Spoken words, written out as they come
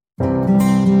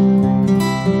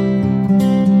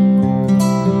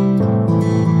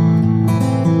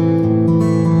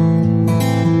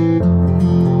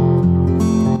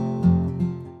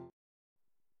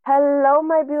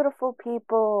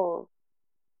people.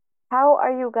 How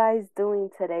are you guys doing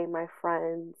today, my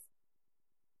friends?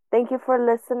 Thank you for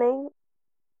listening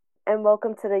and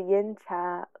welcome to the Yin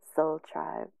Cha Soul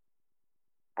Tribe.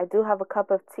 I do have a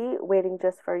cup of tea waiting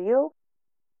just for you,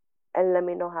 and let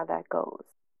me know how that goes.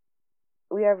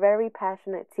 We are very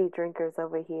passionate tea drinkers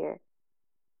over here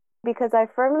because I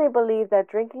firmly believe that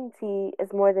drinking tea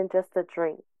is more than just a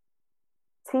drink.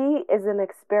 Tea is an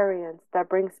experience that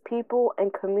brings people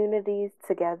and communities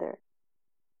together.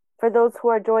 For those who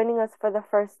are joining us for the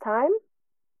first time,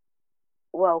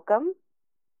 welcome.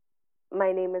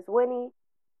 My name is Winnie,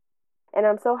 and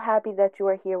I'm so happy that you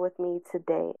are here with me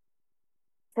today.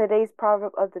 Today's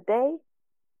proverb of the day,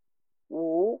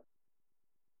 无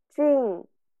尽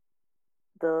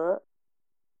的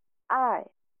爱,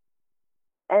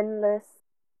 endless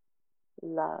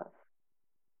love.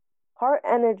 Heart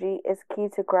energy is key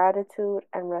to gratitude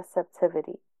and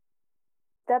receptivity.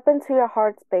 Step into your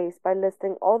heart space by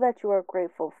listing all that you are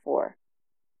grateful for.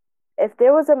 If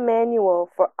there was a manual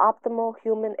for optimal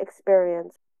human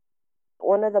experience,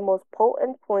 one of the most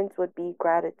potent points would be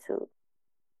gratitude.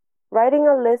 Writing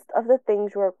a list of the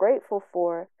things you are grateful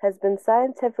for has been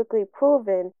scientifically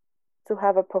proven to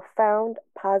have a profound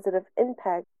positive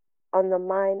impact on the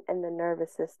mind and the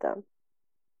nervous system.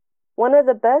 One of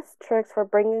the best tricks for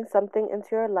bringing something into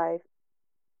your life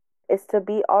is to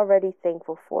be already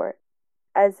thankful for it,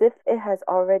 as if it has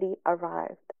already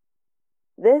arrived.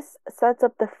 This sets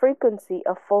up the frequency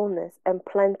of fullness and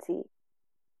plenty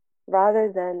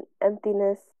rather than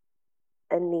emptiness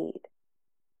and need.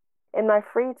 In my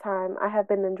free time, I have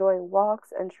been enjoying walks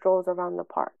and strolls around the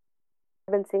park.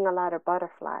 I've been seeing a lot of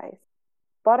butterflies.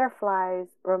 Butterflies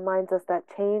reminds us that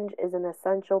change is an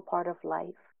essential part of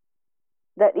life,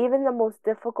 that even the most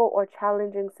difficult or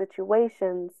challenging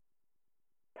situations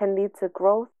can lead to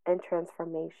growth and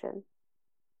transformation.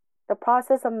 The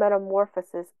process of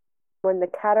metamorphosis, when the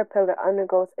caterpillar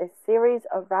undergoes a series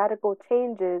of radical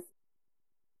changes,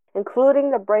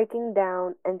 including the breaking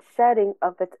down and shedding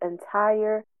of its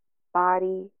entire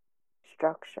body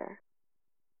structure,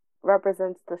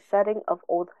 represents the shedding of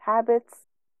old habits,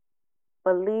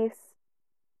 beliefs,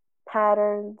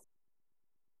 patterns,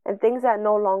 and things that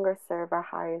no longer serve our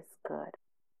highest good.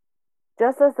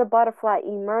 Just as the butterfly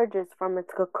emerges from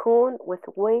its cocoon with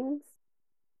wings,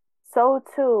 so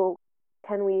too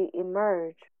can we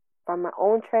emerge from our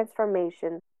own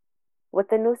transformation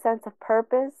with a new sense of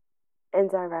purpose and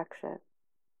direction.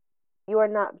 You are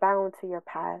not bound to your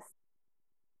past,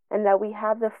 and that we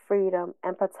have the freedom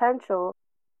and potential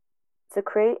to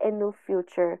create a new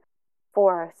future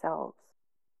for ourselves.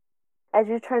 As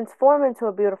you transform into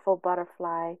a beautiful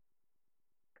butterfly,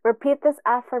 repeat this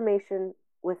affirmation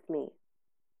with me.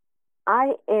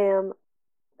 I am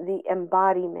the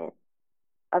embodiment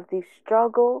of the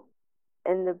struggle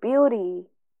and the beauty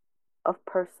of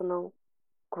personal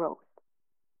growth.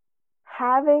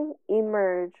 Having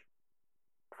emerged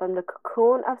from the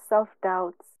cocoon of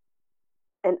self-doubts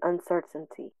and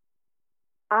uncertainty,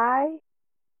 I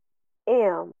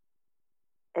am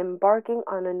embarking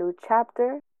on a new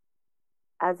chapter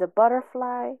as a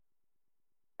butterfly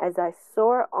as I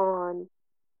soar on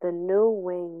the new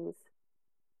wings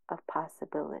of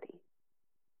possibility,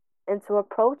 and to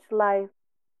approach life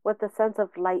with a sense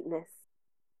of lightness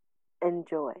and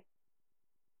joy.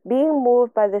 Being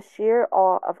moved by the sheer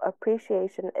awe of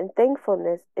appreciation and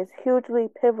thankfulness is hugely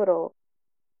pivotal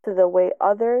to the way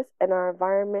others and our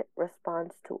environment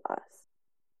responds to us.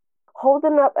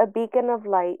 Holding up a beacon of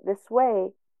light this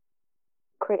way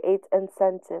creates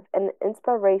incentive and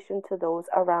inspiration to those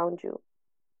around you.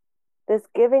 This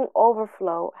giving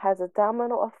overflow has a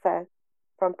domino effect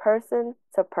from person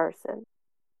to person.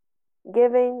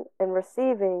 Giving and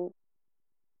receiving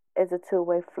is a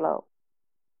two-way flow.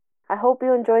 I hope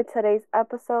you enjoyed today's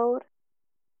episode,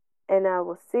 and I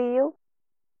will see you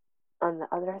on the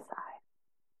other side.